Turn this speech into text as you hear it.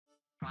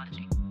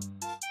Prodigy.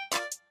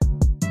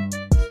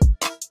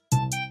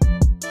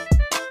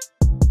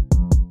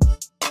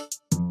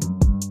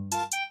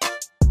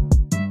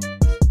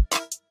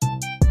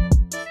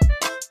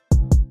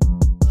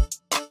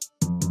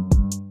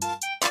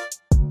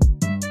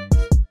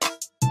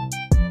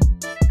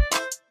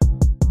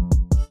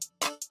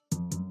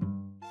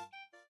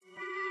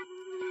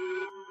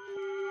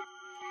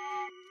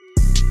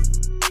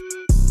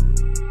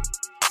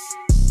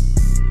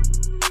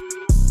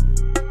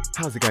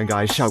 How's it going,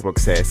 guys?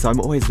 SharkBlox here. So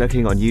I'm always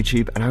looking on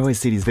YouTube and I always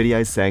see these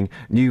videos saying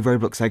new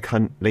Roblox egg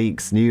hunt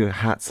leaks, new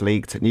hats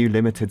leaked, new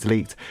limiteds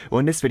leaked. Well,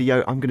 in this video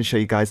I'm going to show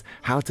you guys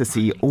how to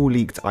see all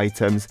leaked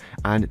items,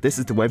 and this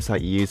is the website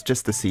you use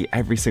just to see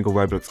every single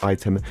Roblox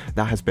item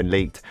that has been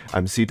leaked.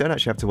 So you don't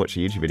actually have to watch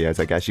the YouTube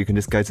videos, I guess. You can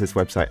just go to this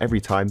website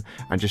every time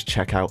and just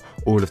check out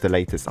all of the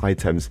latest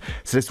items.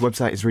 So this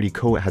website is really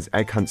cool. It has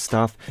egg hunt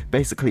stuff,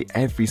 basically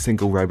every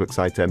single Roblox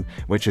item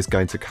which is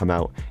going to come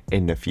out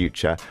in the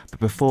future. But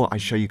before I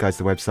show you guys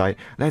the website,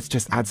 let's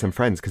just add some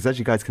friends, because as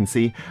you guys can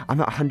see,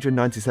 I'm at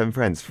 197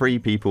 friends. 3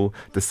 people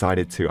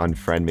decided to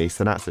unfriend me,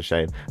 so that's a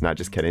shame. No,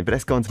 just kidding. But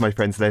let's go onto my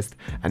friends list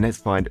and let's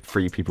find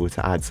 3 people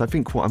to add. So I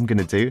think what I'm going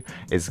to do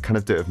is kind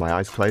of do it with my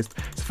eyes closed.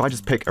 So if I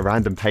just pick a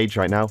random page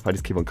right now, if I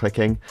just keep on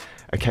clicking,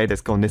 okay,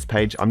 let's go on this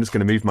page. I'm just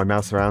going to move my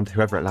mouse around.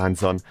 Whoever it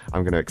lands on,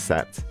 I'm going to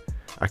accept.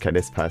 Okay,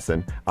 this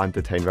person,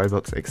 undetain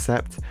Roblox,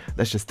 accept.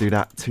 Let's just do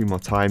that 2 more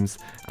times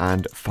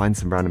and find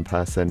some random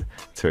person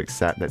to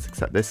accept. Let's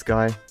accept this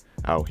guy.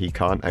 Oh, he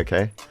can't.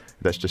 Okay,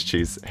 let's just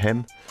choose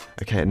him.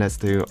 Okay, and let's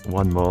do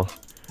 1 more.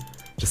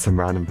 Just some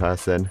random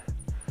person.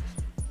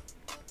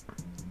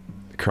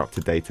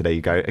 Corrupted data, there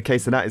you go. Okay,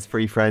 so that is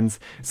 3 friends.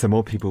 Some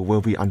more people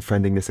will be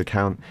unfriending this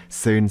account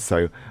soon,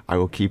 so I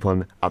will keep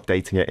on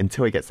updating it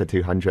until it gets to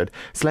 200.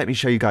 So let me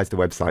show you guys the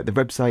website. The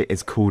website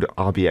is called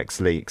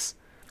ROBUX Leaks.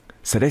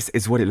 So this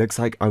is what it looks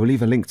like. I will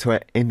leave a link to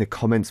it in the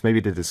comments, maybe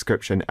the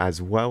description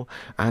as well.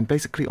 And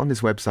basically on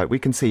this website, we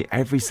can see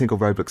every single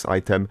Roblox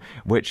item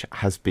which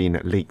has been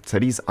leaked. So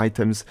these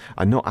items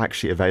are not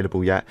actually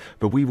available yet,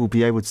 but we will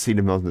be able to see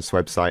them on this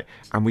website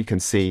and we can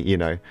see, you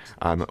know,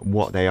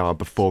 what they are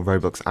before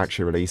Roblox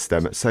actually release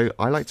them. So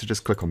I like to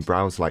just click on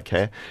browse like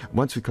here.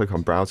 Once we click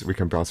on browse, we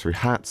can browse through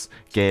hats,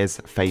 gears,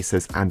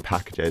 faces, and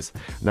packages.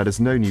 Now there's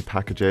no new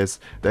packages.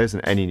 There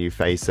isn't any new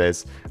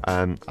faces.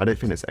 I don't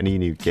think there's any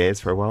new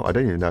gears for a while. I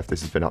don't even know if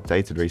this has been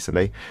updated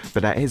recently,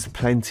 but there is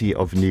plenty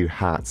of new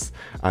hats.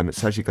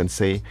 So as you can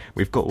see,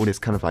 we've got all this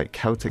kind of like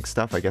Celtic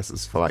stuff. I guess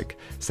it's for like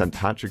St.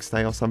 Patrick's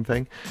Day or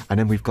something. And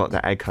then we've got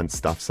the egg hunt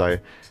stuff. So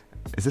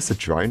is this a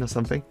drone or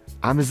something?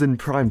 Amazon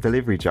Prime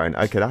delivery drone.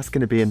 Okay, that's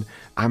going to be an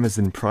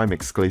Amazon Prime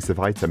exclusive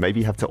item. Maybe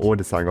you have to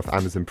order something off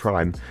Amazon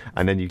Prime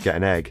and then you get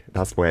an egg.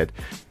 That's weird.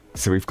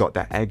 So we've got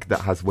the egg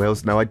that has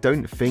wheels. Now I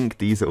don't think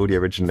these are all the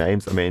original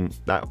names. I mean,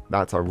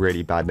 that's a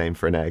really bad name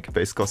for an egg,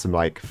 but it's got some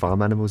like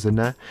farm animals in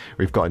there.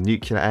 We've got a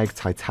nuclear egg,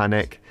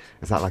 Titanic.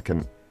 Is that like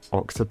an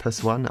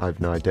octopus one? I have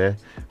no idea.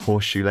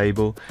 Horseshoe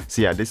label.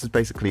 So yeah, this is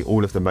basically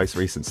all of the most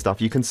recent stuff.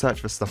 You can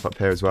search for stuff up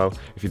here as well.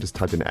 If you just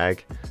type in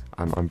egg,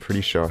 I'm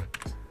pretty sure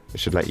it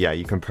should yeah,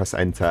 you can press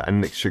enter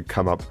and it should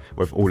come up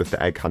with all of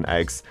the egg hunt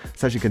eggs.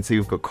 So as you can see,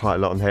 we've got quite a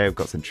lot on here. We've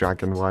got some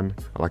dragon one,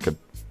 like a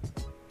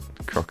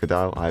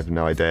crocodile, I have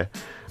no idea.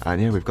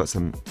 And yeah, we've got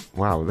some,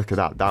 wow, look at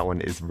that. That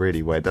one is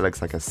really weird. That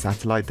looks like a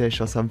satellite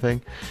dish or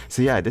something.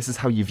 So yeah, this is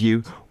how you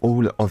view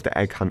all of the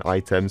egg hunt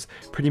items.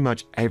 Pretty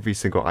much every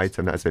single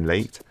item that has been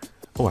leaked.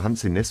 Oh, I haven't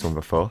seen this one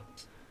before.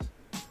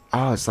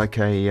 Oh, it's like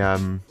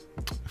a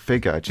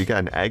figure. Do you get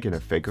an egg in a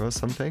figure or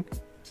something?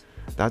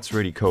 That's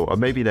really cool. Or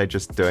maybe they're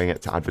just doing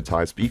it to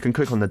advertise, but you can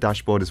click on the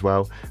dashboard as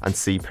well and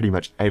see pretty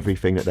much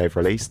everything that they've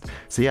released.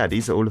 So yeah,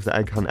 these are all of the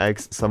egg hunt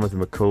eggs. Some of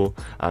them are cool,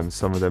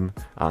 some of them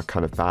are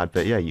kind of bad,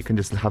 but yeah, you can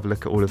just have a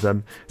look at all of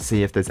them,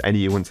 see if there's any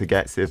you want to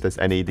get, see if there's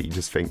any that you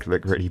just think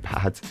look really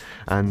bad.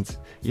 And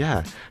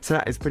yeah, so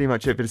that is pretty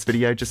much it for this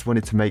video. Just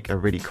wanted to make a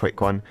really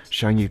quick one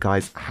showing you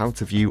guys how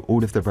to view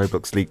all of the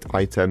Roblox leaked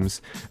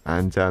items.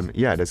 And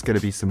yeah, there's going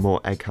to be some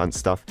more egg hunt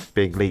stuff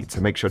being leaked,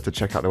 so make sure to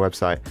check out the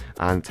website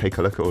and take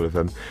a look at all of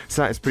them.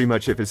 So that is pretty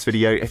much it for this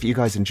video. If you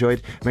guys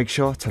enjoyed, make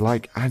sure to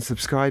like and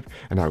subscribe,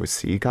 and I will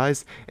see you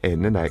guys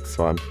in the next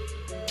one.